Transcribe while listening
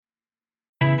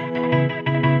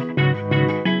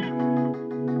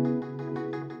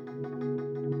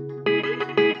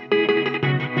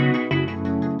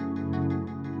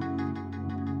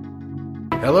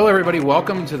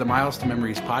welcome to the Miles to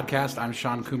Memories podcast. I'm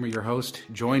Sean Coomer, your host,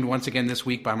 joined once again this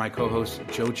week by my co-hosts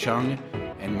Joe Chung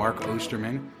and Mark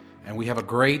Osterman. And we have a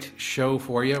great show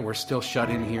for you. We're still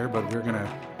shut in here, but we're going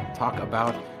to talk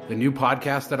about the new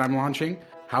podcast that I'm launching,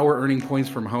 how we're earning points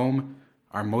from home,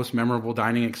 our most memorable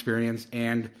dining experience,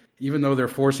 and even though they're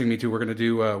forcing me to, we're going to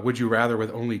do Would You Rather with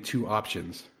only 2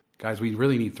 options. Guys, we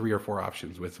really need 3 or 4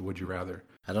 options with Would You Rather.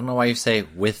 I don't know why you say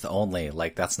with only,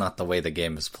 like that's not the way the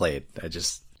game is played.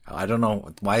 I don't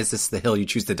know. Why is this the hill you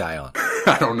choose to die on?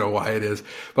 I don't know why it is.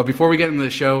 But before we get into the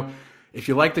show, if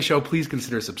you like the show, please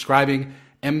consider subscribing.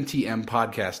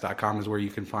 mtmpodcast.com is where you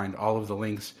can find all of the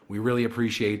links. We really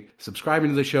appreciate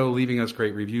subscribing to the show, leaving us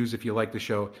great reviews. If you like the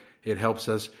show, it helps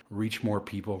us reach more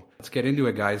people. Let's get into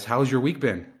it, guys. How's your week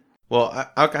been? Well,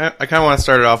 I kind of want to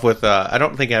start it off with, I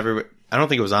don't think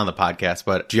it was on the podcast,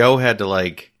 but Joe had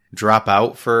to drop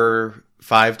out for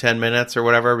 5-10 minutes or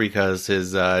whatever because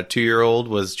his 2-year-old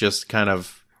was just kind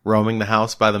of roaming the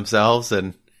house by themselves,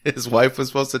 and his wife was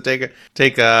supposed to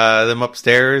take them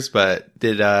upstairs, but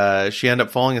did she end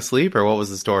up falling asleep, or what was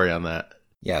the story on that?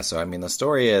 Yeah, so the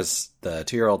story is the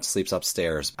 2-year-old sleeps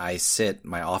upstairs.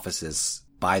 My office is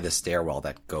by the stairwell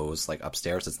that goes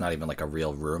upstairs. It's not even a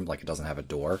real room, it doesn't have a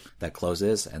door that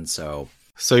closes, and so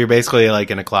you're basically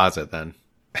in a closet then.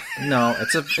 No,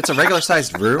 it's a regular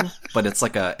sized room, but it's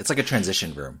like a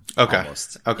transition room. Okay.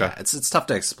 Almost. Okay. Yeah, it's tough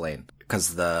to explain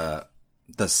because the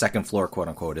second floor, quote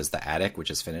unquote, is the attic, which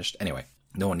is finished. Anyway,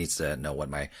 no one needs to know what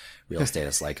my real estate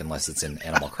is like unless it's in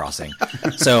Animal Crossing.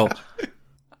 So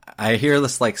I hear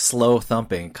this slow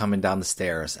thumping coming down the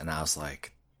stairs, and I was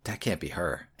like, that can't be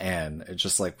her. And it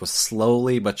just was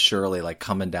slowly but surely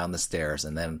coming down the stairs.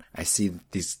 And then I see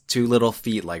these 2 little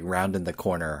feet rounding the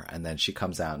corner. And then she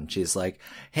comes out and she's like,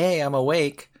 hey, I'm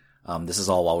awake. This is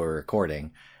all while we were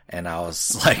recording. And I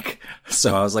was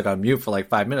on mute for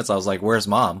 5 minutes. I was like, where's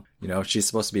mom? She's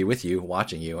supposed to be with you,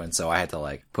 watching you. And so I had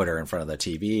to put her in front of the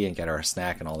TV and get her a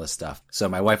snack and all this stuff. So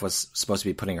my wife was supposed to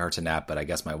be putting her to nap, but I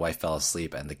guess my wife fell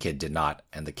asleep and the kid did not.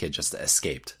 And the kid just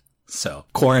escaped. So,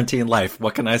 quarantine life,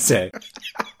 what can I say?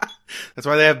 That's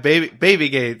why they have baby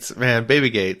gates, man, baby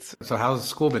gates. So how's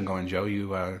school been going, Joe?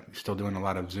 You still doing a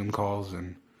lot of Zoom calls?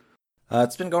 And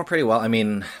it's been going pretty well.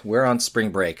 We're on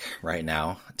spring break right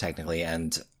now, technically,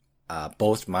 and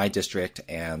both my district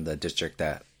and the district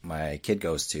that my kid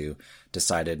goes to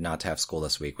decided not to have school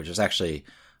this week, which has actually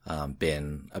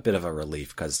been a bit of a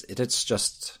relief because it's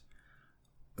just...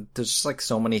 There's just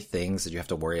so many things that you have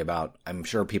to worry about. I'm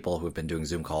sure people who've been doing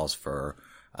Zoom calls for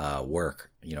work,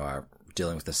 are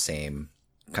dealing with the same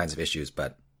kinds of issues,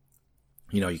 but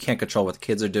you can't control what the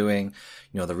kids are doing.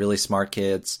 The really smart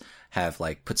kids have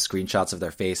put screenshots of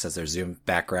their face as their Zoom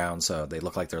background, so they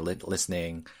look like they're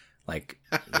listening. I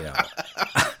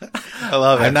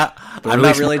love it. I'm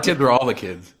not really for all the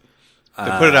kids. They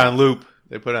put it on loop.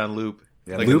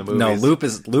 Yeah, loop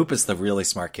is the really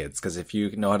smart kids, because if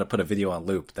you know how to put a video on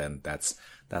loop, then that's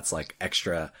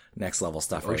extra next level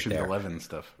stuff right there. Ocean's 11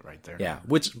 stuff right there. Yeah,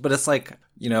 but it's I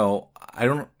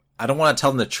don't want to tell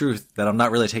them the truth that I'm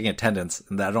not really taking attendance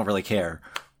and that I don't really care,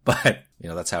 but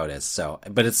that's how it is. So,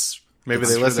 but maybe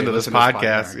they listen to this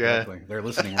podcast. Yeah, exactly. They're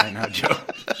listening right now, Joe.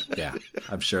 Yeah,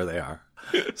 I'm sure they are.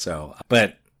 So,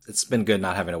 but it's been good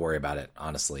not having to worry about it,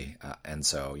 honestly. And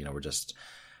so, we're just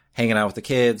hanging out with the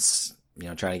kids.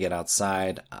 Trying to get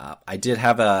outside. I did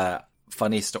have a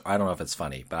funny story. I don't know if it's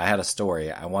funny, but I had a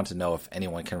story. I want to know if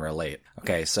anyone can relate.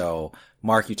 Okay, so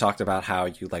Mark, you talked about how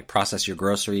you process your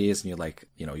groceries and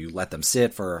you let them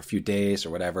sit for a few days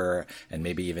or whatever, and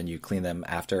maybe even you clean them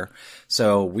after.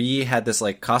 So we had this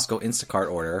Costco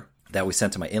Instacart order that we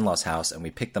sent to my in-laws' house, and we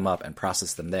picked them up and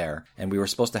processed them there. And we were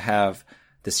supposed to have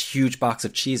this huge box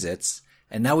of Cheez-Its,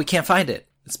 and now we can't find it.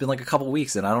 It's been a couple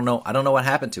weeks, and I don't know what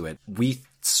happened to it. We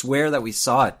swear that we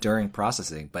saw it during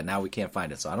processing, but now we can't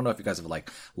find it. So I don't know if you guys have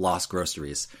lost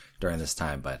groceries during this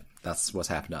time, but that's what's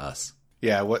happened to us.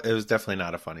 Yeah, it was definitely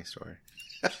not a funny story.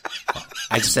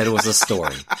 I just said it was a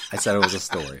story.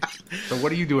 So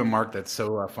what are you doing, Mark? That's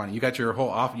so funny. You got your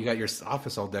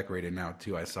office all decorated now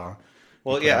too. I saw.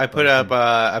 Well, yeah, I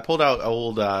pulled out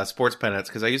old sports pennants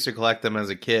because I used to collect them as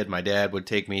a kid. My dad would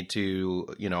take me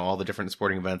to, all the different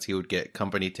sporting events. He would get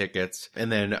company tickets.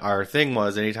 And then our thing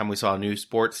was anytime we saw a new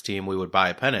sports team, we would buy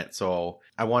a pennant. So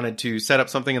I wanted to set up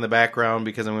something in the background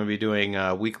because I'm going to be doing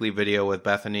a weekly video with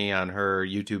Bethany on her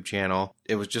YouTube channel.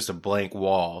 It was just a blank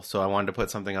wall. So I wanted to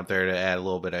put something up there to add a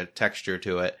little bit of texture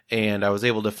to it. And I was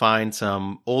able to find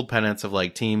some old pennants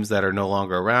of teams that are no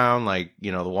longer around,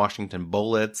 the Washington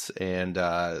Bullets and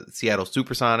Seattle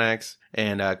Supersonics.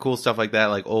 and cool stuff like that,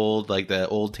 like the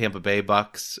old Tampa Bay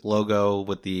Bucks logo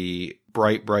with the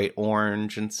bright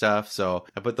orange and stuff. So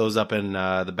I put those up in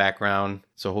the background.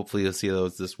 So hopefully you'll see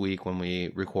those this week when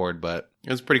we record. But it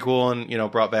was pretty cool,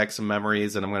 and brought back some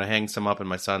memories. And I'm gonna hang some up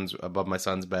in above my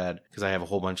son's bed because I have a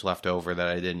whole bunch left over that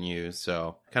I didn't use.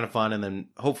 So kind of fun, and then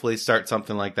hopefully start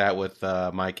something like that with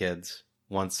my kids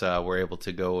once we're able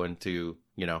to go into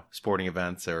sporting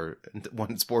events, or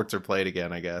when sports are played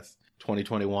again, I guess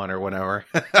 2021 or whenever.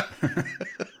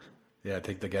 Yeah,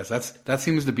 take the guess. That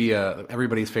seems to be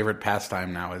everybody's favorite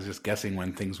pastime now, is just guessing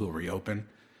when things will reopen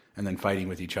and then fighting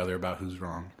with each other about who's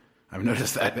wrong. I've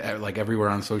noticed that like everywhere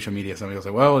on social media, somebody will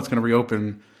say, well, it's going to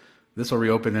reopen. This will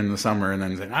reopen in the summer, and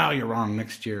then say, oh, you're wrong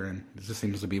next year. And it just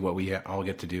seems to be what we all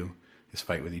get to do, is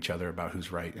fight with each other about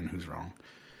who's right and who's wrong.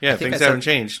 Yeah, things haven't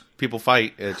changed. People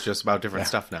fight. It's just about different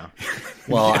stuff now.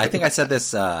 Well, I think I said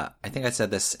this. I think I said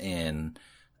this in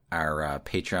our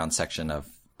Patreon section of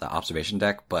the observation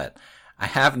deck, but I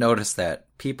have noticed that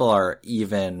people are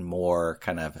even more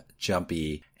kind of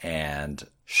jumpy and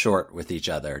short with each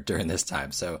other during this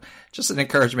time. So just an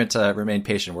encouragement to remain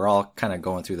patient. We're all kind of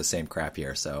going through the same crap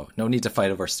here, so no need to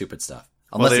fight over stupid stuff.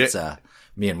 Unless it's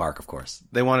me and Mark, of course.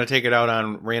 They want to take it out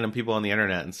on random people on the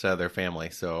internet instead of their family,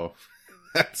 so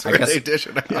that's where they dish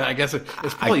it out. Yeah, I guess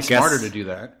it's probably smarter to do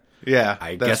that. Yeah,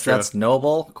 I guess that's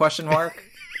noble, ?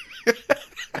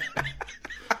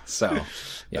 So,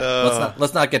 yeah,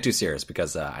 let's not get too serious,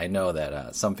 because I know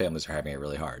that some families are having it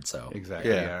really hard. So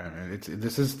exactly, yeah.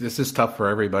 This is tough for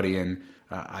everybody, and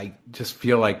I just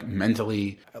feel like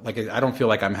mentally, like I don't feel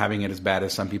like I'm having it as bad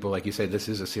as some people. Like you say, this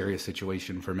is a serious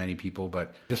situation for many people, but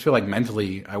I just feel like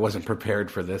mentally I wasn't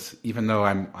prepared for this. Even though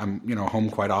I'm home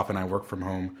quite often, I work from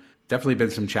home. Definitely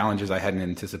been some challenges I hadn't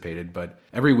anticipated, but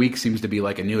every week seems to be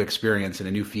like a new experience and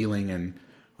a new feeling, and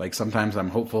like sometimes I'm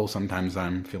hopeful, sometimes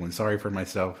I'm feeling sorry for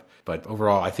myself. But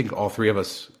overall, I think all three of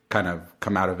us kind of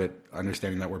come out of it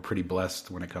understanding that we're pretty blessed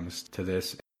when it comes to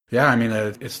this. Yeah, I mean,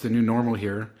 it's the new normal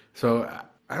here. So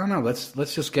I don't know.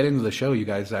 Let's just get into the show, you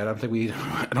guys. I don't think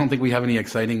we have any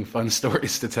exciting, fun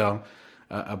stories to tell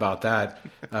about that.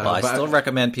 Well, I still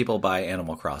recommend people buy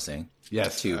Animal Crossing.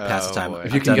 Yes, to pass the time.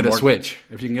 If you can get a Switch,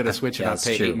 and not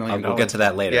pay $8 million. We'll get to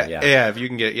that later. Yeah. If you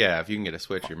can get a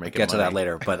Switch, you're making. Get to that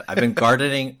later. But I've been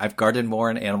gardening. I've gardened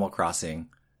more in Animal Crossing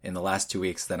in the last 2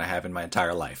 weeks than I have in my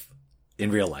entire life,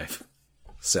 in real life.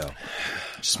 So,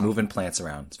 just moving plants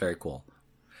around. It's very cool.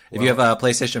 If you have a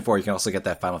PlayStation 4, you can also get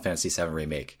that Final Fantasy VII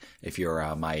remake. If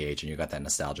you're my age and you got that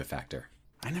nostalgia factor.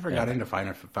 I never got into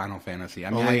Final Fantasy. I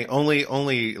mean,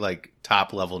 only like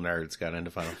top level nerds got into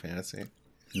Final Fantasy.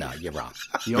 No, you're wrong.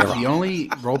 The only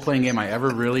role-playing game I ever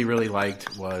really, really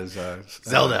liked was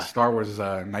Zelda. Star Wars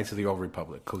Knights of the Old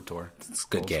Republic, KOTOR. It's a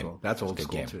good game. School. That's old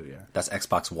school, too, yeah. That's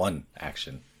Xbox One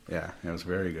action. Yeah, it was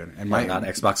very good. And not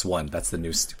Xbox One. That's the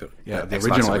new stupid. Yeah, the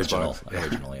Xbox original.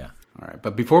 Original, yeah. All right,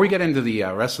 but before we get into the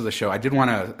rest of the show, I did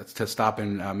want to stop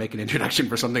and make an introduction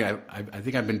for something I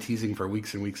think I've been teasing for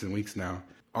weeks and weeks and weeks now.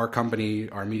 Our company,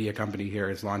 our media company here,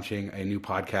 is launching a new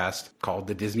podcast called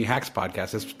the Disney Hacks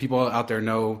Podcast. As people out there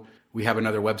know, we have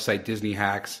another website, Disney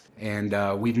Hacks,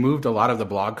 and we've moved a lot of the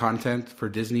blog content for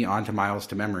Disney onto Miles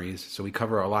to Memories. So we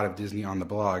cover a lot of Disney on the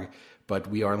blog, but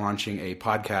we are launching a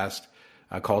podcast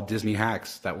called Disney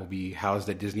Hacks that will be housed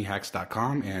at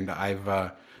DisneyHacks.com. And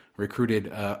I've recruited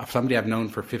somebody I've known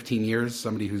for 15 years,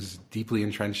 somebody who's deeply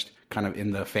entrenched kind of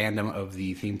in the fandom of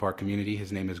the theme park community.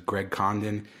 His name is Greg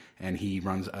Condon, and he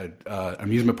runs an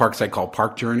amusement park site called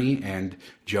Park Journey. And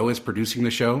Joe is producing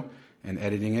the show and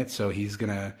editing it, so he's going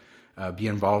to be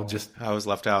involved. I was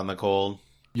left out in the cold.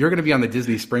 You're going to be on the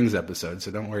Disney Springs episode, so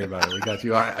don't worry about it. We got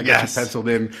you. I got you penciled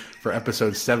in for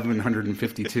episode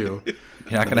 752. You're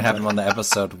not going to have him on the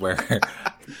episode where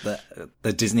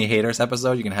the Disney haters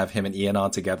episode. You can have him and Ian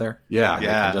on together.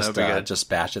 Yeah. Just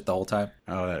bash it the whole time.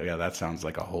 Oh, yeah, that sounds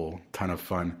like a whole ton of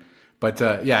fun. But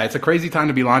yeah, it's a crazy time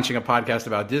to be launching a podcast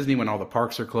about Disney when all the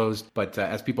parks are closed. But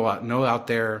as people know out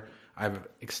there, I have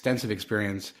extensive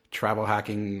experience travel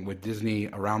hacking with Disney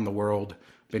around the world.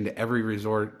 Been to every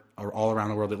resort all around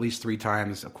the world at least 3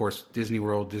 times. Of course, Disney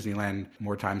World, Disneyland,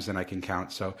 more times than I can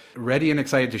count. So ready and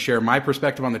excited to share my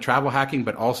perspective on the travel hacking,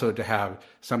 but also to have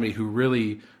somebody who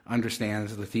really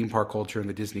understands the theme park culture and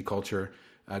the Disney culture,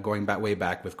 going way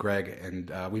back with Greg.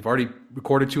 And we've already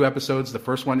recorded 2 episodes. The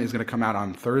first one is going to come out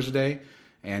on Thursday,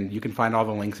 and you can find all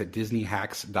the links at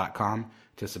DisneyHacks.com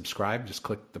to subscribe. Just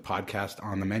click the podcast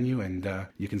on the menu, and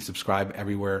you can subscribe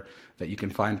everywhere that you can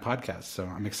find podcasts. So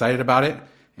I'm excited about it.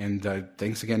 And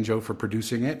thanks again, Joe, for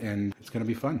producing it, and it's going to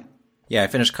be fun. Yeah, I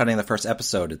finished cutting the first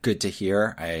episode. Good to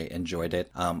hear. I enjoyed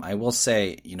it. I will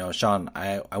say, Sean,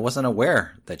 I wasn't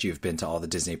aware that you've been to all the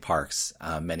Disney parks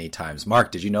many times.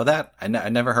 Mark, did you know that? I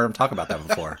never heard him talk about that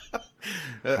before.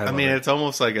 I mean, it's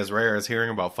almost like as rare as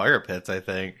hearing about fire pits, I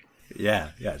think.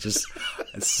 Yeah.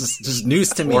 It's just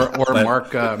news to me. Or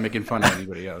Mark making fun of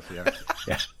anybody else. Yeah.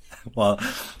 Yeah. Well,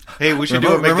 hey, we should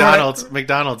do a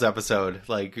McDonald's episode,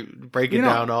 like breaking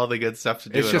down all the good stuff to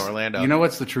do in Orlando. You know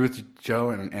what's the truth,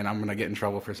 Joe, and I'm going to get in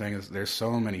trouble for saying this. There's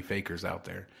so many fakers out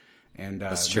there, and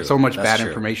there's so much bad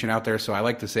information out there. So I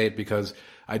like to say it because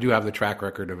I do have the track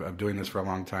record of doing this for a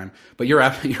long time. But you're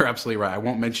absolutely right. I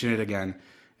won't mention it again.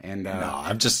 And no,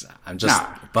 I'm just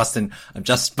busting. I'm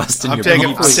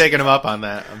taking him up on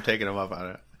that. I'm taking him up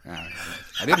on it.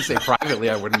 I didn't say privately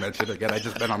I wouldn't mention it again. I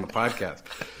just been on the podcast.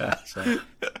 So,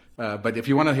 but if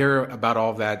you want to hear about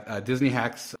all of that,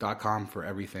 DisneyHacks.com for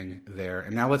everything there.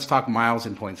 And now let's talk miles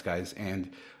and points, guys.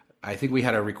 And I think we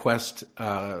had a request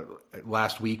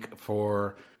last week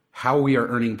for how we are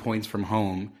earning points from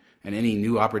home and any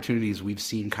new opportunities we've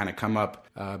seen kind of come up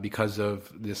because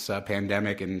of this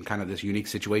pandemic and kind of this unique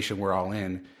situation we're all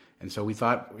in. And so we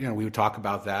thought, we would talk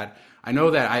about that. I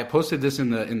know that I posted this in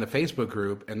the Facebook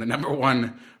group, and the number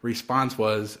one response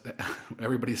was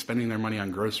everybody's spending their money on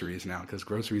groceries now because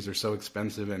groceries are so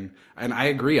expensive. And I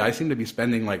agree. I seem to be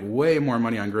spending like way more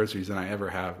money on groceries than I ever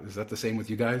have. Is that the same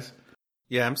with you guys?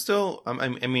 Yeah,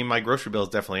 I mean, my grocery bill is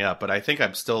definitely up, but I think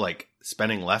I'm still like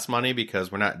spending less money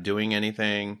because we're not doing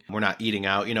anything. We're not eating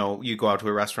out. You go out to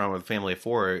a restaurant with a family of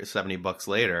four, $70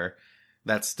 later.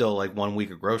 That's still like 1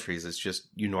 week of groceries. It's just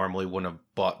you normally wouldn't have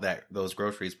bought those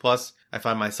groceries. Plus, I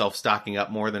find myself stocking up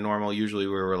more than normal. Usually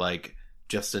we were like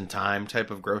just in time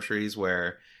type of groceries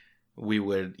where we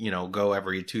would, go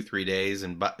every 2-3 days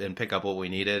and pick up what we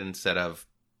needed instead of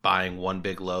buying one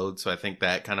big load. So I think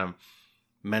that kind of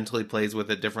mentally plays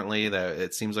with it differently, that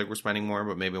it seems like we're spending more,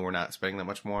 but maybe we're not spending that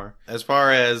much more. As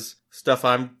far as stuff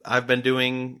I've been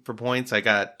doing for points, I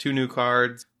got 2 new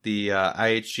cards. The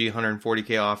IHG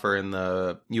 140K offer and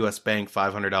the US Bank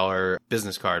 $500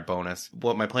 business card bonus.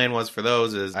 What my plan was for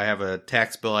those is I have a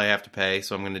tax bill I have to pay,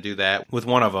 so I'm going to do that with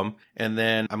one of them. And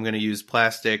then I'm going to use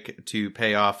plastic to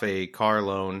pay off a car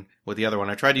loan with the other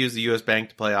one. I tried to use the US Bank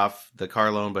to pay off the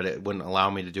car loan, but it wouldn't allow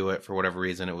me to do it for whatever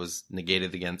reason. It was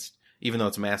negated against, even though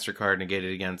it's a MasterCard,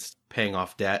 negated against paying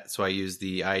off debt. So I used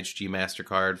the IHG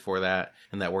MasterCard for that,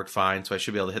 and that worked fine. So I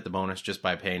should be able to hit the bonus just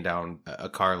by paying down a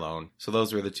car loan. So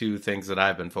those are the 2 things that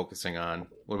I've been focusing on.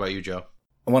 What about you, Joe?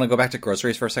 I want to go back to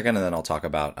groceries for a second, and then I'll talk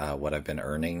about what I've been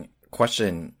earning.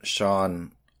 Question,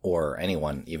 Sean, or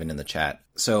anyone, even in the chat.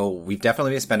 So we've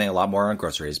definitely been spending a lot more on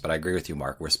groceries, but I agree with you,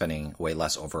 Mark. We're spending way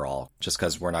less overall just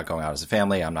because we're not going out as a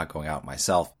family. I'm not going out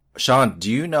myself. Sean, do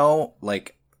you know,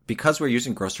 because we're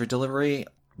using grocery delivery,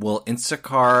 will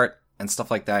Instacart and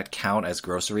stuff like that count as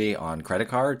grocery on credit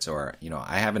cards? Or,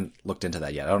 I haven't looked into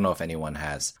that yet. I don't know if anyone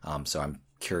has. So I'm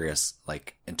curious,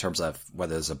 in terms of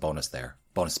whether there's a bonus there.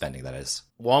 Bonus spending, that is.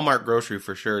 Walmart grocery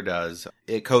for sure does.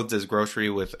 It codes as grocery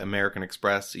with American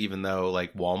Express, even though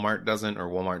Walmart doesn't, or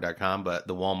Walmart.com, but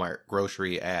the Walmart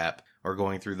grocery app or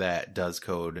going through that does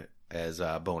code as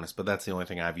a bonus. But that's the only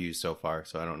thing I've used so far,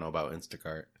 so I don't know about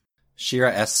Instacart.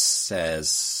 Shira S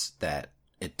says that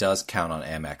it does count on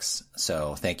Amex,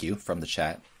 so thank you from the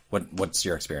chat. What's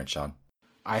your experience, Sean?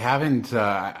 I haven't.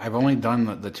 I've only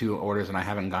done the 2 orders, and I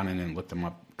haven't gone in and looked them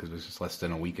up because it was just less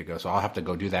than a week ago. So I'll have to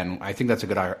go do that. And I think that's a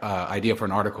good idea for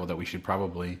an article that we should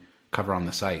probably cover on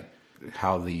the site.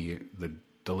 How the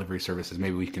delivery services.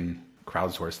 Maybe we can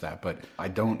crowdsource that, but I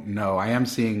don't know. I am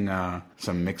seeing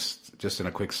some mixed, just in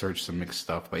a quick search, some mixed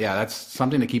stuff. But yeah, that's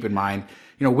something to keep in mind.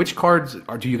 Which cards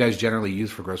do you guys generally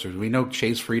use for groceries? We know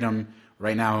Chase Freedom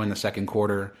right now in the second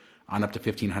quarter on up to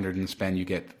 $1,500 in spend, you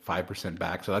get 5%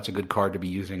 back. So that's a good card to be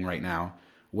using right now.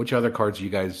 Which other cards you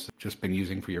guys just been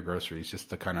using for your groceries? Just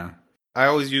to kind of... I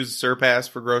always use Surpass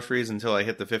for groceries until I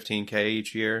hit the 15K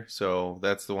each year. So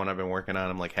that's the one I've been working on.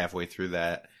 I'm halfway through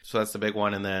that. So that's the big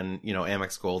one. And then,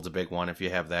 Amex Gold's a big one if you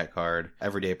have that card.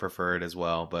 Everyday Preferred as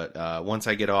well. But once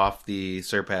I get off the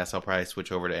Surpass, I'll probably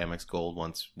switch over to Amex Gold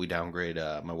once we downgrade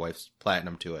my wife's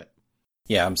Platinum to it.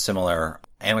 Yeah, I'm similar.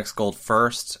 Amex Gold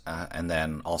first, and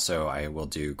then also I will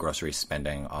do grocery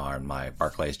spending on my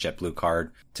Barclays JetBlue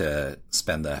card to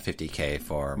spend the $50K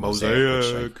for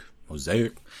Mosaic,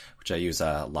 which I use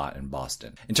a lot in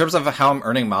Boston. In terms of how I'm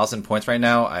earning miles and points right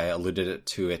now, I alluded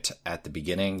to it at the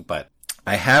beginning, but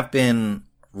I have been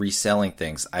reselling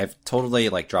things. I've totally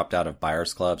dropped out of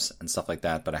buyers clubs and stuff like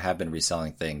that, but I have been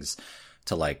reselling things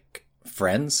to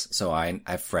friends. So I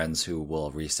have friends who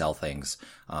will resell things,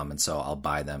 and so I'll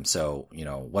buy them. So,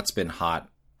 what's been hot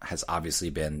has obviously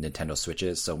been Nintendo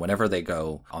Switches. So whenever they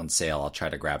go on sale, I'll try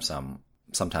to grab some.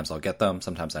 Sometimes I'll get them,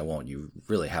 sometimes I won't. You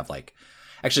really have like,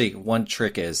 actually, one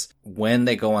trick is when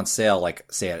they go on sale, like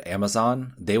say at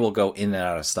Amazon, they will go in and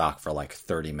out of stock for like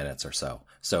 30 minutes or so.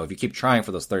 So if you keep trying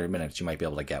for those 30 minutes, you might be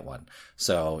able to get one.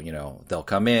 So, you know, they'll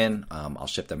come in, I'll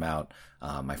ship them out.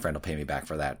 My friend will pay me back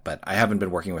for that. But I haven't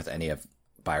been working with any of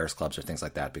buyers clubs or things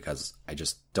like that because I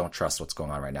just don't trust what's going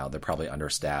on right now. They're probably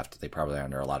understaffed. They probably are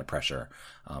under a lot of pressure.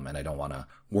 And I don't want to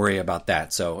worry about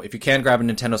that. So if you can grab a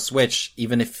Nintendo Switch,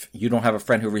 even if you don't have a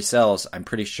friend who resells, I'm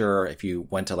pretty sure if you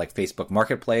went to like Facebook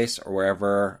Marketplace or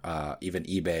wherever, even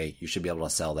eBay, you should be able to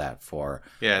sell that for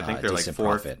I think they're like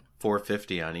profit.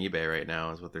 $450 on eBay right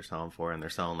now is what they're selling for, and they're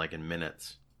selling like in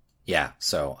minutes. Yeah.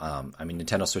 So, I mean,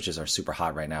 Nintendo Switches are super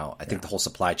hot right now. I think the whole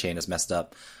supply chain is messed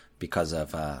up because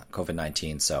of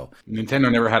COVID-19. So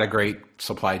Nintendo never had a great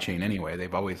supply chain anyway.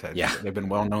 They've always had, they've been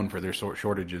well known for their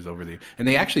shortages and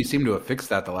they actually seem to have fixed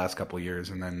that the last couple of years,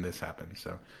 and then this happened.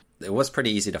 So it was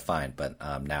pretty easy to find, but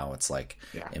now it's like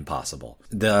impossible.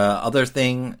 The other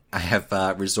thing I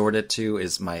have resorted to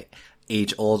is my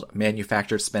age-old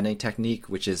manufactured spending technique,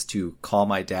 which is to call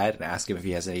my dad and ask him if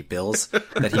he has any bills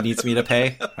that he needs me to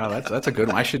pay. Oh, that's a good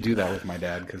one. I should do that with my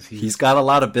dad because he's got a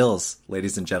lot of bills,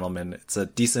 ladies and gentlemen. It's a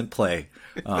decent play.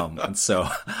 And so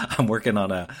I'm working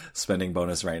on a spending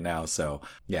bonus right now. So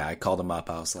yeah, I called him up.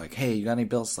 I was like, hey, you got any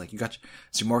bills? Like, is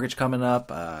your mortgage coming up?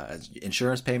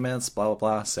 Insurance payments, blah, blah,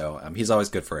 blah. So he's always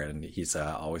good for it. And he's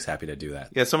always happy to do that.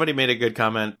 Yeah. Somebody made a good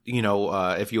comment, you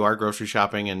know, if you are grocery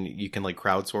shopping and you can like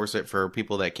crowdsource it for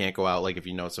people that can't go out, like if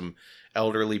you know some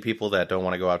elderly people that don't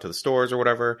want to go out to the stores or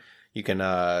whatever, you can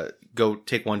go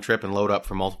take one trip and load up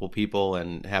for multiple people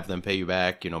and have them pay you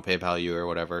back, you know, PayPal you or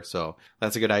whatever. So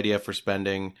that's a good idea for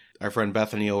spending. Our friend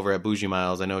Bethany over at Bougie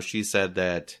Miles, I know she said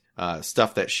that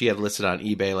stuff that she had listed on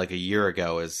eBay like a year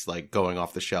ago is like going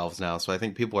off the shelves now. So I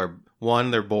think people are, one,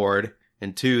 they're bored,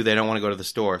 and two, they don't want to go to the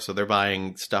store. So they're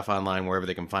buying stuff online wherever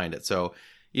they can find it. So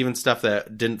even stuff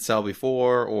that didn't sell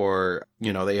before or,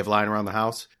 you know, they have lying around the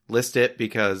house, list it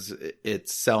because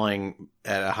it's selling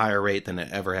at a higher rate than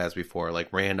it ever has before. Like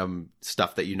random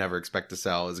stuff that you never expect to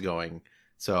sell is going.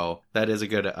 So that is a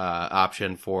good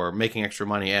option for making extra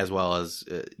money as well as,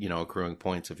 you know, accruing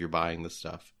points if you're buying this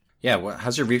stuff. Yeah.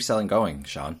 How's your reselling going,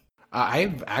 Sean?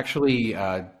 I've actually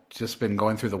just been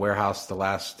going through the warehouse the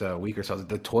last week or so.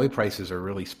 The toy prices are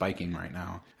really spiking right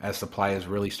now as supply is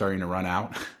really starting to run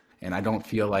out. And I don't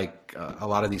feel like a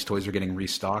lot of these toys are getting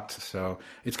restocked. So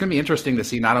it's going to be interesting to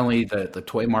see not only the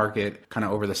toy market kind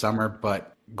of over the summer,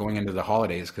 but going into the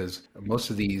holidays, because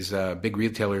most of these big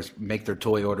retailers make their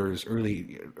toy orders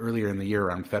earlier in the year,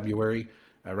 around February,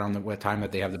 around the time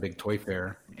that they have the big toy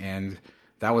fair. And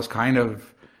that was kind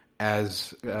of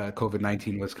as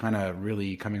COVID-19 was kind of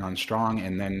really coming on strong.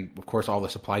 And then, of course, all the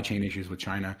supply chain issues with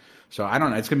China. So I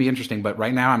don't know. It's going to be interesting. But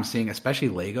right now I'm seeing, especially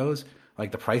Legos,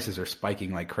 like the prices are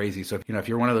spiking like crazy. So, you know, if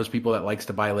you're one of those people that likes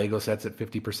to buy Lego sets at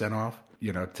 50% off,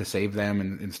 you know, to save them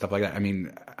and stuff like that. I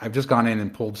mean, I've just gone in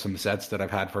and pulled some sets that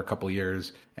I've had for a couple of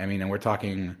years. I mean, and we're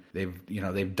talking,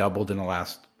 they've doubled in the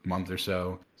last month or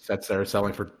so. Sets that are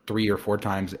selling for 3 or 4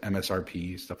 times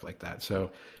MSRP, stuff like that.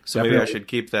 So maybe I should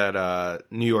keep that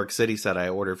New York City set I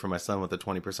ordered for my son with a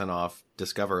 20% off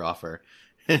Discover offer.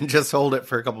 And just hold it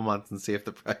for a couple months and see if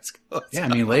the price goes up. I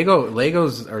mean,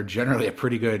 Legos are generally a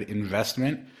pretty good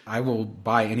investment. I will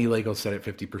buy any Lego set at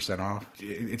 50% off.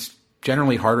 It's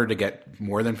generally harder to get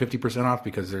more than 50% off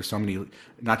because there's so many,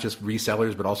 not just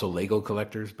resellers, but also Lego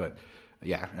collectors. But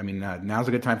yeah, I mean, now's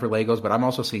a good time for Legos, but I'm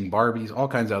also seeing Barbies, all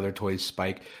kinds of other toys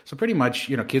spike. So pretty much,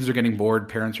 you know, kids are getting bored,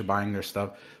 parents are buying their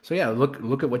stuff. So yeah,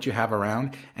 look at what you have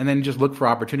around and then just look for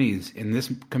opportunities. In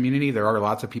this community, there are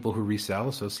lots of people who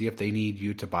resell, so see if they need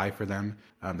you to buy for them.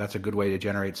 That's a good way to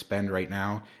generate spend right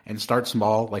now. And start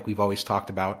small, like we've always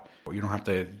talked about. You don't have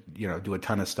to, you know, do a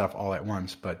ton of stuff all at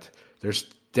once, but there's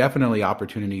definitely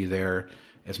opportunity there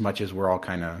as much as we're all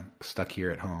kind of stuck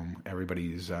here at home.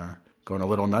 Everybody's going a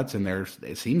little nuts, and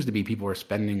it seems to be people are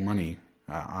spending money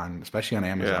especially on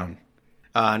Amazon.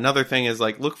 Yeah. Another thing is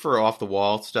like look for off the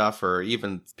wall stuff or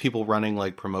even people running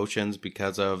like promotions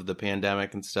because of the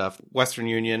pandemic and stuff. Western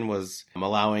Union was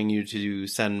allowing you to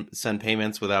send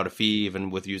payments without a fee,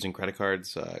 even with using credit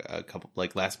cards a couple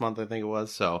like last month, I think it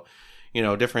was. So, you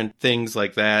know, different things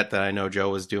like that I know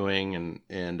Joe was doing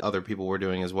and other people were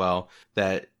doing as well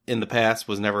that in the past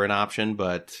was never an option,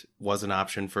 but was an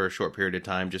option for a short period of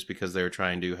time just because they were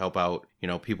trying to help out, you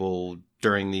know, people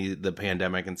during the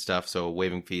pandemic and stuff. So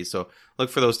waiving fees. So look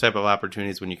for those type of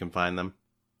opportunities when you can find them.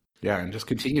 Yeah. And just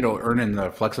continue to earn in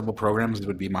the flexible programs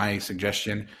would be my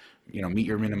suggestion. You know, meet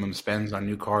your minimum spends on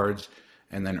new cards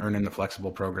and then earn in the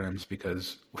flexible programs,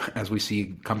 because as we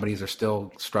see, companies are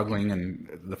still struggling,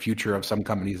 and the future of some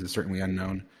companies is certainly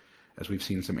unknown, as we've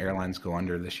seen some airlines go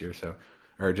under this year,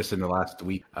 or just in the last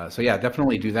week. So yeah,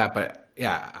 definitely do that. But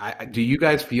yeah, do you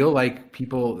guys feel like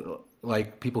people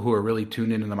who are really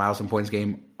tuned into the miles and points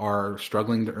game are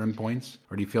struggling to earn points?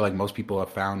 Or do you feel like most people have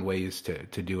found ways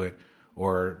to do it,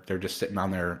 or they're just sitting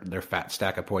on their fat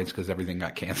stack of points because everything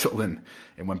got canceled and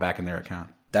it went back in their account?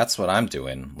 That's what I'm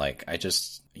doing. Like, I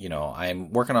just,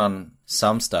 I'm working on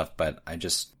some stuff, but I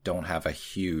just don't have a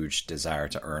huge desire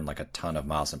to earn like a ton of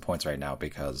miles and points right now,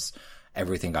 because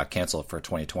everything got canceled for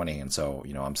 2020. And so,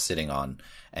 I'm sitting on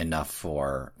enough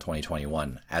for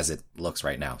 2021 as it looks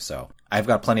right now. So I've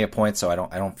got plenty of points. So I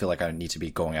don't feel like I need to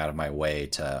be going out of my way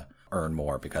to earn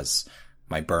more, because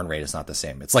my burn rate is not the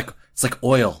same. It's like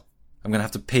oil. I'm going to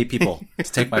have to pay people to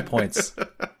take my points.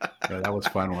 Yeah, that was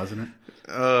fun, wasn't it?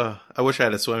 I wish I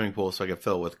had a swimming pool so I could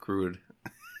fill it with crude.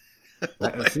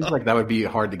 It seems like that would be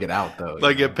hard to get out, though.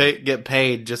 Like get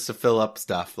paid just to fill up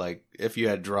stuff. Like if you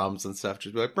had drums and stuff,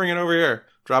 just be like, bring it over here,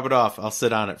 drop it off. I'll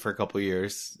sit on it for a couple of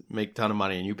years, make a ton of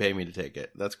money, and you pay me to take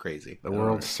it. That's crazy. The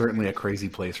world's certainly a crazy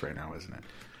place right now, isn't it?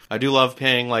 I do love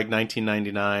paying like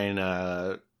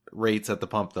 $19.99 rates at the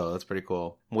pump, though. That's pretty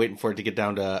cool. I'm waiting for it to get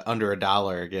down to under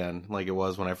 $1 again, like it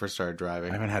was when I first started driving.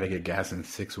 I haven't had to get gas in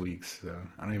 6 weeks, so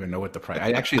I don't even know what the price.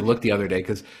 I actually looked the other day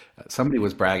because somebody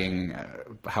was bragging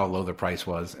how low the price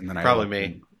was, and then probably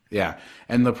me. Yeah,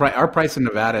 and our price in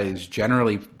Nevada is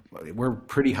generally, we're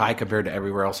pretty high compared to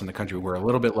everywhere else in the country. We're a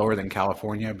little bit lower than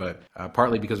California, but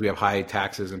partly because we have high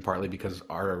taxes, and partly because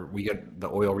we get the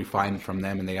oil refined from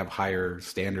them and they have higher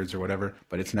standards or whatever,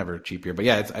 but it's never cheap here. But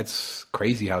yeah, it's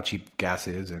crazy how cheap gas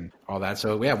is and all that.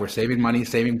 So yeah, we're saving money,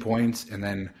 saving points, and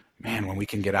then, man, when we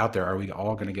can get out there, are we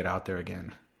all going to get out there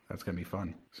again? That's going to be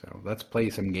fun. So let's play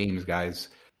some games, guys.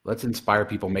 Let's inspire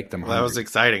people, make them hungry. That was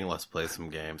exciting. Let's play some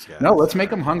games, guys. No, let's make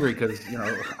them hungry, because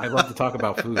I love to talk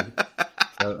about food.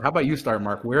 So how about you start,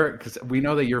 Mark? Because we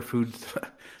know that your food.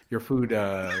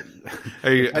 Are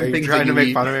you trying to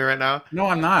make fun of me right now? No,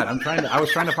 I'm not. I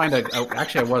was trying to find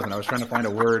actually, I wasn't. I was trying to find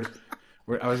a word.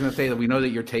 I was going to say that we know that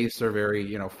your tastes are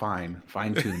very,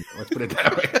 fine-tuned. Let's put it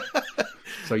that way.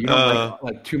 So you don't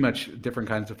like too much different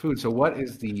kinds of food. So what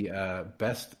is the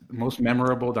most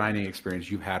memorable dining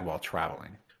experience you've had while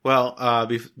traveling? Well,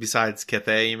 besides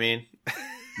Cathay, you mean?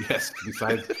 Yes,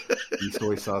 besides the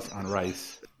soy sauce on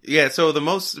rice. Yeah, so the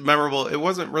most memorable, it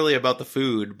wasn't really about the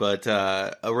food, but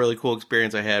a really cool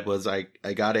experience I had was I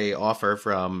got a offer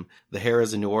from the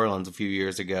Harrah's in New Orleans a few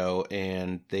years ago,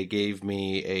 and they gave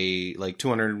me a like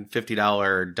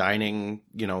 $250 dining,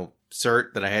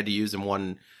 cert that I had to use in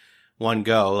one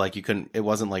go. Like it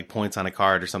wasn't like points on a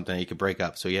card or something that you could break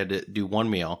up. So you had to do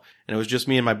one meal, and it was just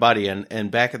me and my buddy.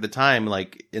 And back at the time,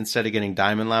 like instead of getting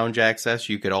Diamond Lounge access,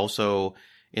 you could also,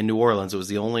 in New Orleans, it was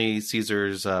the only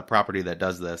Caesars property that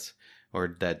does this,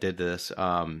 or that did this.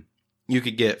 You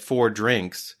could get 4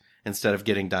 drinks instead of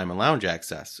getting Diamond Lounge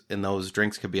access, and those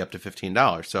drinks could be up to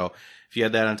 $15. So if you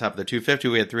had that on top of the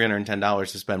 $250, we had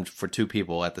 $310 to spend for 2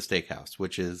 people at the steakhouse,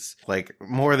 which is like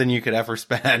more than you could ever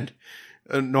spend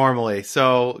normally.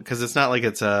 So, because it's not like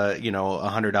it's a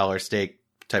 $100 steak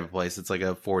type of place. It's like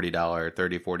a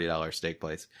 $40 steak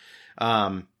place.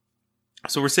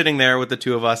 So we're sitting there with the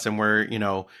two of us, and we're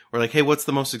like, hey, what's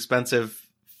the most expensive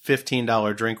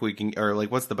 $15 drink we can, or like,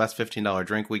 what's the best $15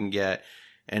 drink we can get?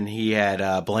 And he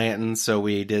had Blanton, so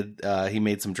we did. He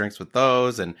made some drinks with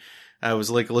those, and I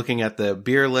was like looking at the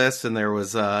beer list, and there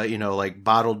was like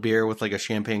bottled beer with like a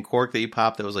champagne cork that you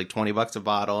pop that was like $20 a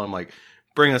bottle. I'm like,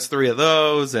 bring us 3 of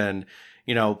those, and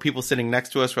people sitting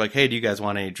next to us were like, hey, do you guys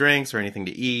want any drinks or anything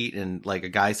to eat? And like a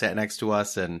guy sat next to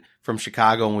us and from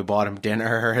Chicago, and we bought him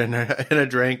dinner and a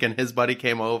drink, and his buddy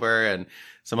came over, and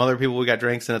some other people, we got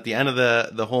drinks. And at the end of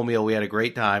the whole meal, we had a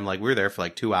great time. Like we were there for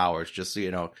like 2 hours, just,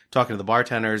 talking to the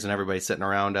bartenders and everybody sitting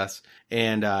around us.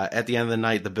 And, at the end of the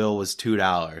night, the bill was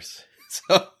 $2.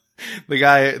 So the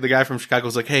guy from Chicago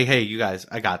was like, hey, you guys,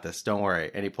 I got this. Don't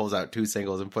worry. And he pulls out 2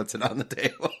 singles and puts it on the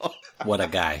table. What a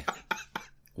guy.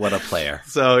 What a player.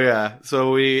 So yeah,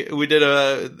 so we did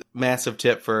a massive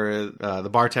tip for the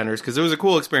bartenders, because it was a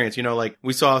cool experience. Like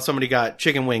we saw somebody got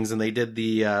chicken wings, and they did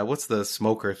the what's the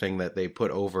smoker thing that they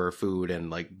put over food and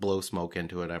like blow smoke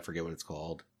into it. I forget what it's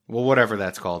called. Well, whatever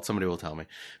that's called, somebody will tell me.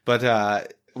 But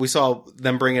We saw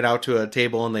them bring it out to a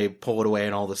table and they pull it away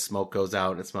and all the smoke goes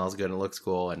out and it smells good and it looks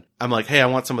cool. And I'm like, hey, I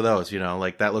want some of those,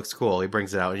 like that looks cool. He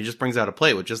brings it out and he just brings out a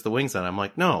plate with just the wings on it. I'm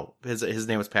like, no, his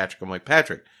name was Patrick. I'm like,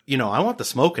 Patrick, I want the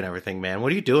smoke and everything, man.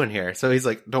 What are you doing here? So he's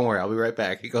like, don't worry, I'll be right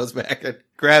back. He goes back and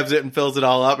grabs it and fills it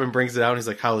all up and brings it out. And he's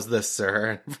like, how is this,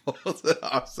 sir? And pulls it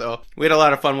off. So we had a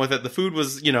lot of fun with it. The food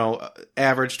was,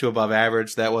 average to above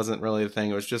average. That wasn't really the thing.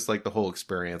 It was just like the whole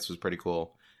experience was pretty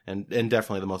cool and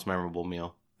definitely the most memorable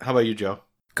meal. How about you, Joe?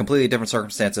 Completely different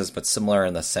circumstances, but similar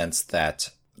in the sense that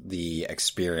the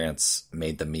experience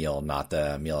made the meal, not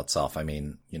the meal itself. I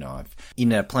mean, I've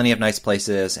eaten at plenty of nice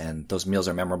places and those meals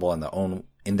are memorable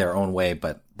in their own way.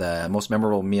 But the most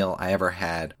memorable meal I ever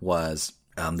had was,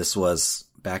 this was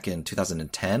back in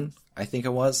 2010, I think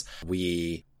it was.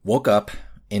 We woke up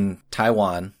in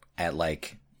Taiwan at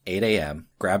like 8 a.m.,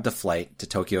 grabbed a flight to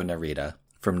Tokyo Narita.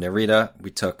 From Narita,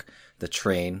 we took the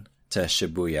train to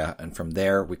Shibuya, and from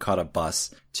there we caught a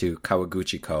bus to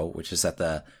Kawaguchiko, which is at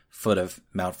the foot of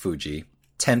Mount Fuji.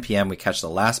 10 p.m. we catch the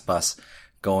last bus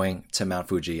going to Mount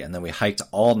Fuji, and then we hiked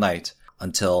all night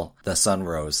until the sun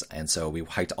rose. And so we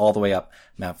hiked all the way up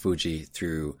Mount Fuji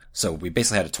so we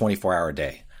basically had a 24-hour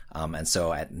day. And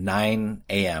so at 9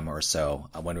 a.m. or so,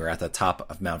 when we were at the top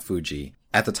of Mount Fuji,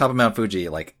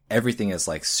 like everything is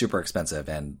like super expensive.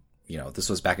 And this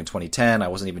was back in 2010. I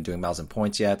wasn't even doing miles and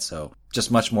points yet. So just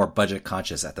much more budget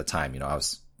conscious at the time. I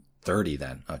was 30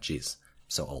 then. Oh, geez.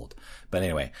 So old. But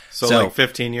anyway. So like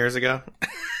 15 years ago?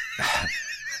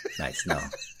 Nice. No.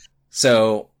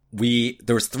 So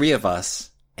there was 3 of us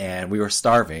and we were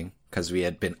starving because we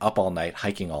had been up all night,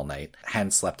 hiking all night,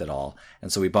 hadn't slept at all. And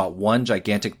so we bought one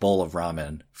gigantic bowl of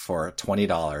ramen for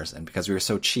 $20. And because we were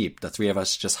so cheap, the 3 of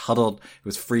us just huddled. It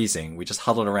was freezing. We just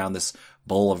huddled around this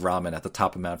bowl of ramen at the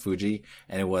top of Mount Fuji.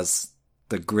 And it was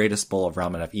the greatest bowl of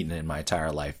ramen I've eaten in my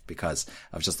entire life because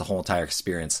of just the whole entire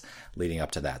experience leading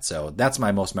up to that. So that's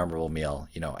my most memorable meal.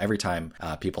 Every time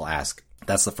people ask,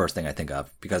 that's the first thing I think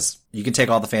of, because you can take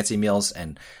all the fancy meals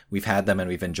and we've had them and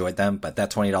we've enjoyed them. But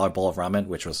that $20 bowl of ramen,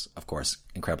 which was, of course,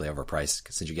 incredibly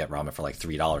overpriced since you get ramen for like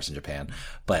 $3 in Japan.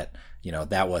 But,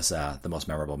 that was the most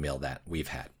memorable meal that we've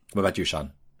had. What about you,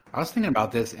 Sean? I was thinking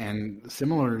about this, and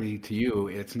similarly to you,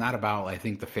 it's not about, I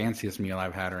think, the fanciest meal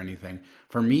I've had or anything.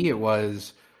 For me, it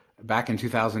was back in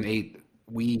 2008,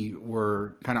 we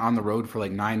were kind of on the road for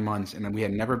like 9 months, and we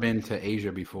had never been to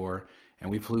Asia before. And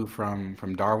we flew from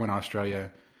Darwin,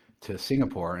 Australia to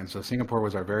Singapore. And so Singapore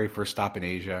was our very first stop in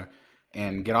Asia,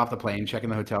 and get off the plane, check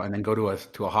in the hotel, and then go to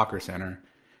a hawker center.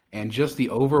 And just the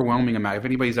overwhelming amount, if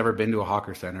anybody's ever been to a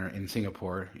hawker center in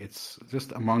Singapore, it's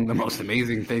just among the most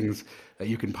amazing things that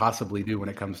you can possibly do when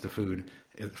it comes to food,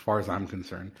 as far as I'm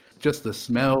concerned. Just the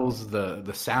smells, the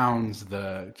sounds,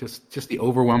 just the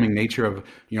overwhelming nature of,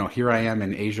 here I am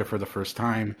in Asia for the first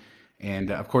time.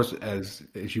 And of course, as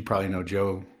you probably know,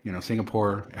 Joe,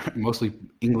 Singapore, mostly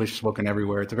English spoken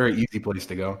everywhere. It's a very easy place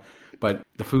to go, but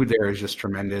the food there is just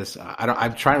tremendous. I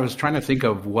was trying to think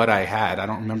of what I had. I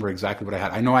don't remember exactly what I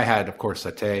had. I know I had, of course,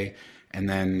 satay, and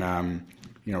then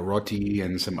roti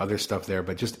and some other stuff there.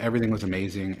 But just everything was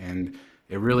amazing, and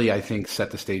it really, I think,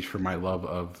 set the stage for my love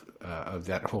of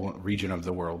that whole region of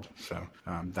the world. So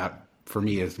that for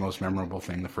me is the most memorable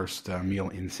thing. The first meal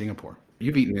in Singapore.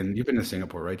 You've been to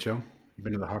Singapore, right, Joe? You've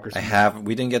been to the hawker stalls? I have.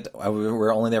 We didn't we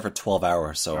were only there for 12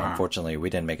 hours, so unfortunately we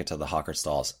didn't make it to the hawker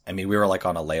stalls. I mean, we were like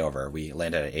on a layover. We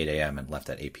landed at 8 a.m. and left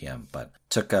at 8 p.m., but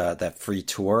took that free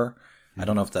tour. I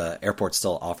don't know if the airport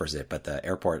still offers it, but the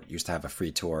airport used to have a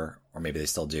free tour, or maybe they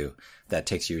still do, that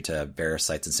takes you to various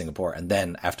sites in Singapore. And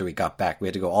then after we got back, we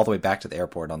had to go all the way back to the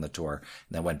airport on the tour,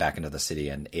 and then went back into the city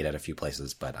and ate at a few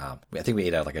places. But I think we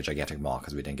ate at like a gigantic mall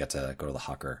because we didn't get to go to the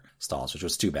hawker stalls, which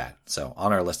was too bad. So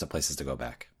on our list of places to go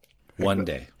back. One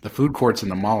day. The food courts in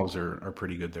the malls are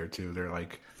pretty good there too. They're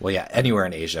like... Well, yeah, anywhere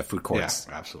in Asia, food courts.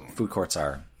 Yeah, absolutely. Food courts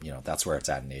are, that's where it's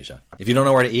at in Asia. If you don't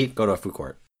know where to eat, go to a food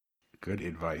court. Good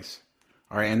advice.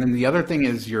 All right, and then the other thing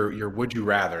is your would you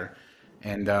rather,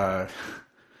 and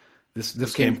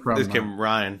this came from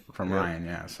Ryan. From Ryan,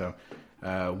 yeah. So,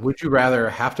 would you rather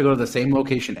have to go to the same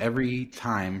location every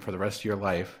time for the rest of your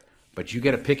life, but you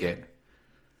get to pick it?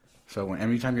 So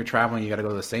every time you're traveling, you got to go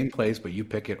to the same place, but you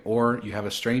pick it, or you have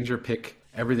a stranger pick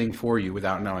everything for you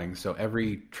without knowing. So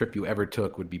every trip you ever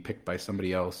took would be picked by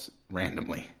somebody else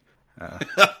randomly. What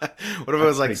if it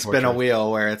was like spin a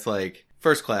wheel where it's like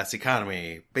first class,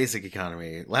 economy, basic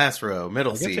economy, last row,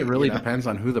 middle seat? I guess it really depends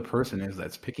on who the person is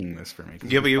that's picking this for me.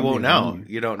 Yeah, but you won't know.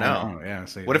 You don't know. Yeah.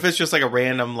 So what if it's just like a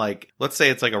random, let's say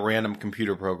it's like a random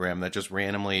computer program that just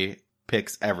randomly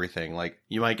picks everything. Like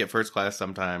you might get first class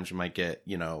sometimes, you might get,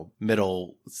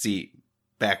 middle seat,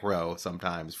 back row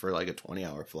sometimes for like a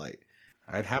 20-hour flight.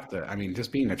 I'd have to. I mean,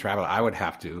 just being a traveler, I would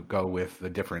have to go with a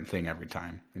different thing every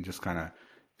time and just kind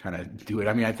of do it.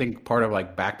 I mean, I think part of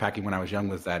like backpacking when I was young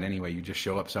was that anyway. You just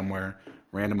show up somewhere,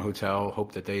 random hotel,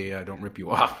 hope that they don't rip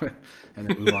you off, and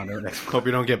then move on to the next one. Hope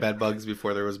you don't get bed bugs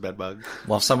before there was bed bugs.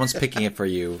 Well, if someone's picking it for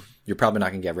you, you're probably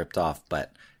not going to get ripped off.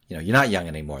 But you're not young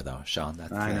anymore, though, Sean.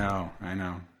 I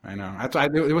know. That's why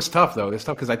it was tough though. It's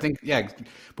tough because I think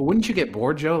but wouldn't you get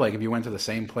bored, Joe? Like if you went to the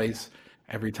same place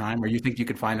every time, or you think you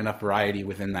could find enough variety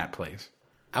within that place?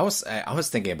 I was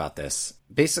thinking about this.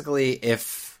 Basically,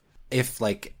 if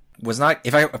I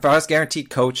was guaranteed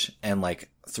coach and like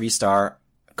 3-star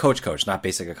coach, not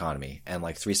basic economy, and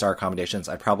like 3-star accommodations,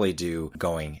 I'd probably do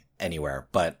going anywhere.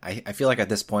 But I feel like at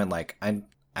this point, like I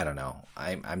don't know.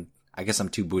 I guess I'm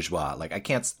too bourgeois. Like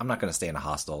I'm not going to stay in a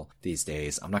hostel these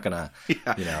days. I'm not going to,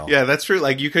 Yeah, that's true.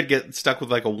 Like you could get stuck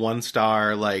with like a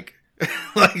 1-star, like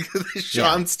the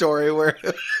Sean story where.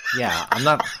 Yeah, I'm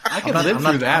not. I can live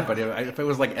through that, but if it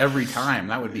was like every time,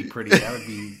 that would be pretty. That would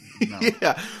be. No.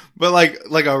 Yeah, but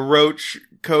like a roach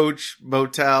coach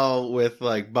motel with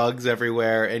like bugs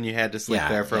everywhere, and you had to sleep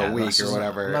there for a week or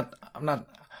whatever. I'm not.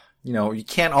 You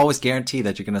can't always guarantee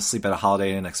that you're going to sleep at a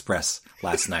Holiday Inn Express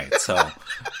last night. So,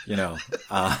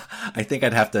 I think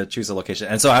I'd have to choose a location.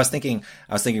 And so I was thinking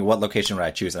what location would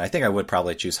I choose? And I think I would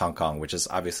probably choose Hong Kong, which is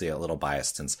obviously a little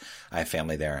biased since I have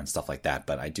family there and stuff like that.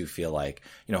 But I do feel like,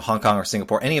 Hong Kong or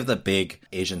Singapore, any of the big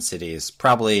Asian cities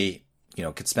probably,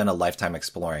 could spend a lifetime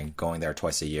exploring, going there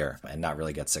twice a year and not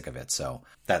really get sick of it. So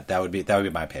that would be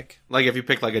my pick. Like if you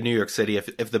pick like a New York City,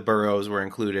 if the boroughs were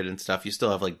included and stuff, you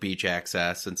still have like beach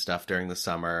access and stuff during the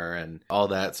summer and all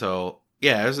that. So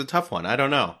yeah, it was a tough one. I don't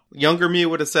know. Younger me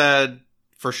would have said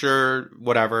for sure,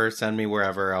 whatever, send me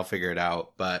wherever, I'll figure it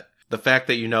out. But the fact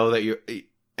that that you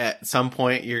at some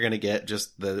point you're going to get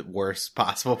just the worst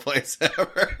possible place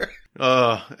ever.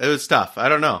 Oh, it was tough. I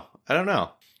don't know.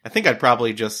 I think I'd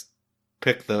probably just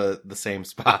pick the same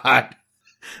spot.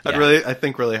 I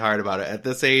think really hard about it at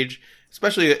this age,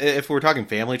 especially if we're talking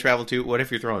family travel too. What if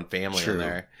you're throwing family in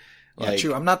there? Yeah,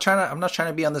 true. I'm not trying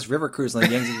to be on this river cruise on the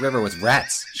Yangtze River with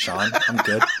rats, Sean. I'm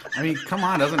good. I mean, come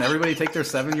on. Doesn't everybody take their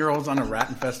 7-year-olds on a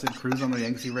rat-infested cruise on the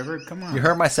Yangtze River? Come on. You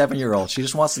heard my 7-year-old. She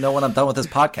just wants to know when I'm done with this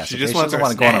podcast. She doesn't want to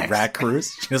go on a rat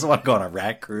cruise. She doesn't want to go on a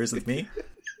rat cruise with me.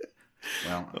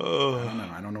 Well,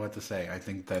 I don't know what to say. I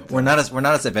think that we're not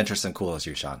as adventurous and cool as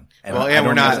you, Sean. And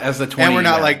we're not as the 20, and we're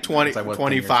not like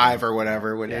 25 or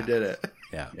whatever when you did it.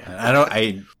 Yeah.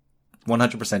 I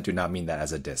 100% do not mean that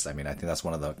as a diss. I mean, I think that's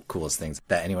one of the coolest things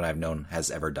that anyone I've known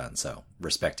has ever done. So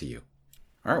respect to you.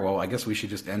 All right. Well, I guess we should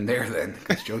just end there then,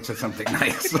 because Joe said something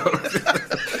nice. So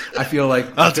I feel like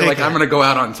I'm going to go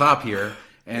out on top here.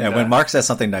 And, when Mark says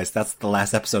something nice, that's the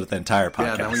last episode of the entire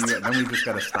podcast. Yeah, then we just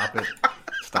got to stop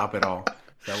it all.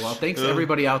 So, well, thanks to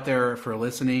everybody out there for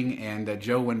listening. And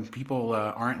Joe, when people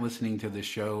aren't listening to this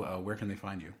show, where can they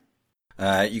find you?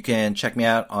 You can check me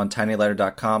out on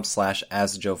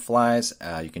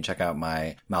tinyletter.com/asjoeflies. You can check out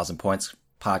my Miles and Points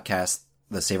podcast,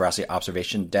 the Saverosity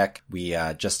Observation Deck. We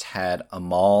just had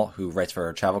Amal, who writes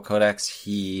for Travel Codex.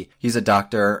 He's a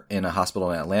doctor in a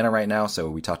hospital in Atlanta right now,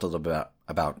 so we talked a little bit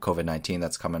about COVID-19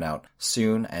 that's coming out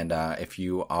soon. And if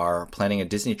you are planning a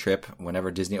Disney trip,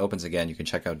 whenever Disney opens again, you can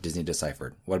check out Disney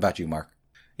Deciphered. What about you, Mark?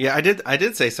 Yeah, I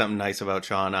did say something nice about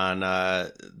Sean on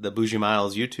the Bougie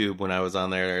Miles YouTube when I was on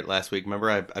there last week. Remember,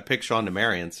 I picked Sean to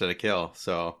marry instead of kill,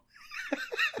 so...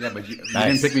 Yeah, but you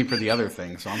didn't pick me for the other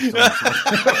thing, so I'm still...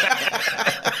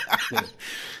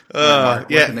 Mark,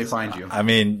 where can they find you? I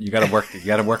mean, you got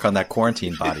to work on that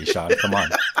quarantine body, Sean. Come on.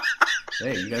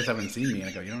 Hey, you guys haven't seen me.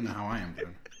 I go, you don't know how I am, dude.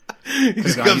 He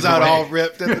just comes out all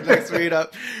ripped at the next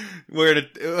meetup, wearing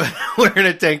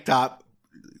a tank top,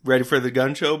 ready for the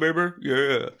gun show, baby.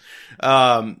 Yeah.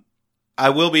 I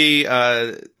will be.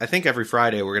 I think every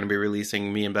Friday we're going to be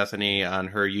releasing me and Bethany on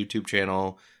her YouTube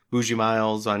channel, Bougie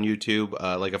Miles on YouTube,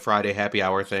 like a Friday happy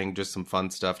hour thing, just some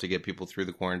fun stuff to get people through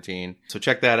the quarantine. So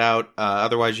check that out.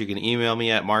 Otherwise, you can email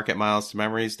me at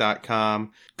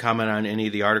mark@milestomemories.com, comment on any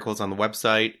of the articles on the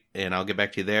website, and I'll get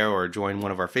back to you there, or join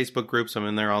one of our Facebook groups. I'm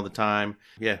in there all the time.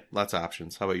 Yeah, lots of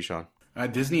options. How about you, Sean?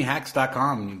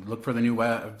 DisneyHacks.com. Look for the new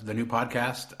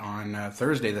podcast on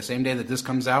Thursday, the same day that this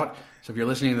comes out. So if you're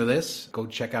listening to this, go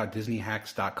check out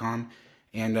DisneyHacks.com.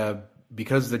 And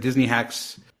because the Disney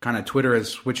Hacks kind of Twitter has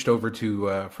switched over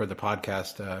to for the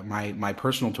podcast, my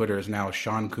personal Twitter is now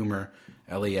Sean Coomer,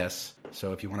 LES.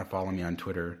 So if you want to follow me on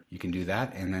Twitter, you can do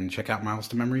that. And then check out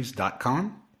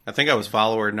milestomemories.com. I think I was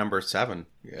follower number 7.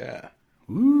 Yeah.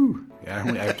 Woo! Yeah,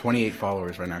 I have 28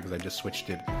 followers right now because I just switched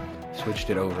it switched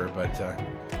it over. But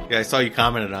Yeah, I saw you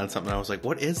commented on something. I was like,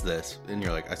 "What is this?" And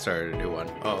you're like, "I started a new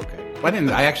one." Oh, okay.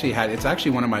 I actually had. It's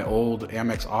actually one of my old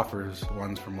Amex Offers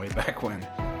ones from way back when.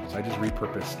 So I just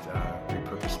repurposed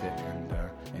it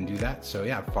and do that. So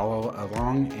yeah, follow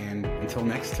along, and until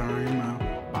next time,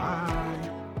 bye.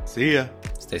 See ya.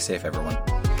 Stay safe, everyone.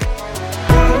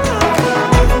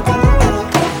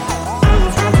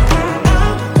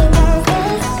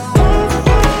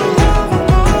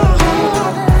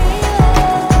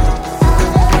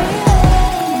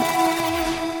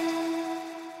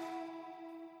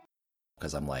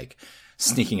 Because I'm like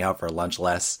sneaking out for lunch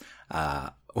less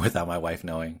without my wife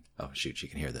knowing. Oh shoot, she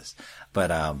can hear this.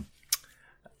 But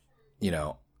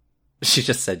she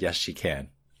just said yes, she can.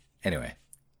 Anyway,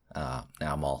 now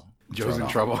I'm all Joe's in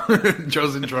trouble.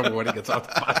 Joe's in trouble when he gets off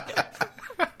the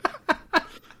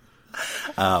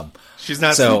podcast. She's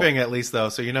not sleeping at least though,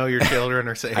 so your children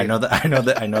are safe. I know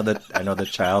the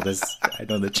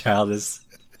child is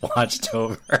watched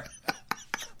over.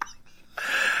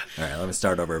 All right, let me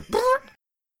start over.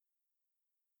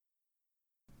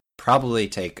 Probably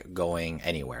take going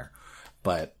anywhere,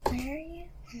 but Where are you?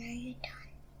 When are you done?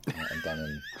 I'm done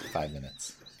in 5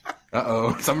 minutes.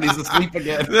 Uh-oh, somebody's asleep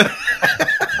again.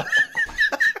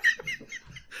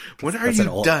 When are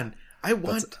you done? I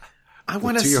want a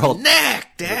 2-year-old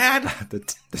snack, Dad. The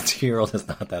 2-year-old is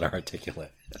not that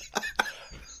articulate.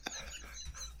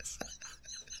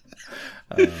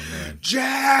 Oh man,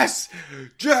 Jess,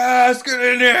 get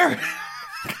in there.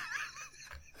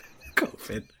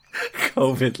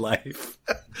 COVID life.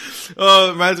 Oh,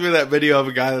 it reminds me of that video of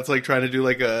a guy that's like trying to do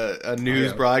like a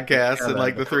news broadcast and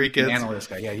like the three kids. Analyst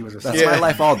guy. Yeah, he was. That's my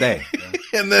life all day.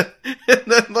 And then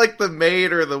like the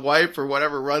maid or the wife or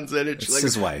whatever runs in and It's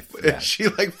his wife. Yeah. She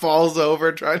like falls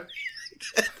over trying.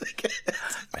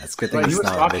 That's good thing But he it's was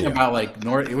not on talking video. about like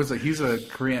North. He's a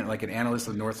Korean, like an analyst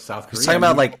of North South Korea. He's talking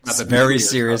about like the very nuclear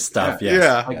serious stuff. Yeah. Yes.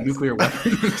 Yeah. like nuclear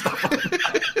weapons and stuff like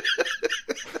that.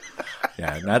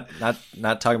 Yeah,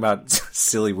 not talking about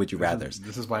silly would you rather's.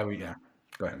 This is why go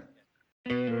ahead.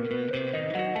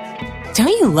 Don't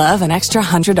you love an extra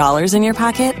 $100 in your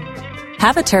pocket?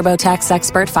 Have a TurboTax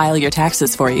expert file your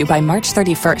taxes for you by March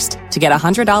 31st to get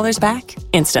 $100 back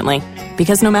instantly.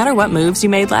 Because no matter what moves you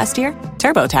made last year,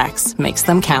 TurboTax makes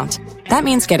them count. That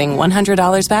means getting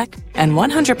 $100 back and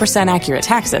 100% accurate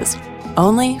taxes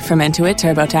only from Intuit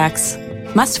TurboTax.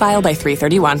 Must file by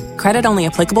 3/31. Credit only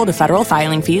applicable to federal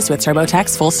filing fees with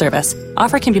TurboTax full service.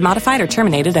 Offer can be modified or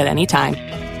terminated at any time.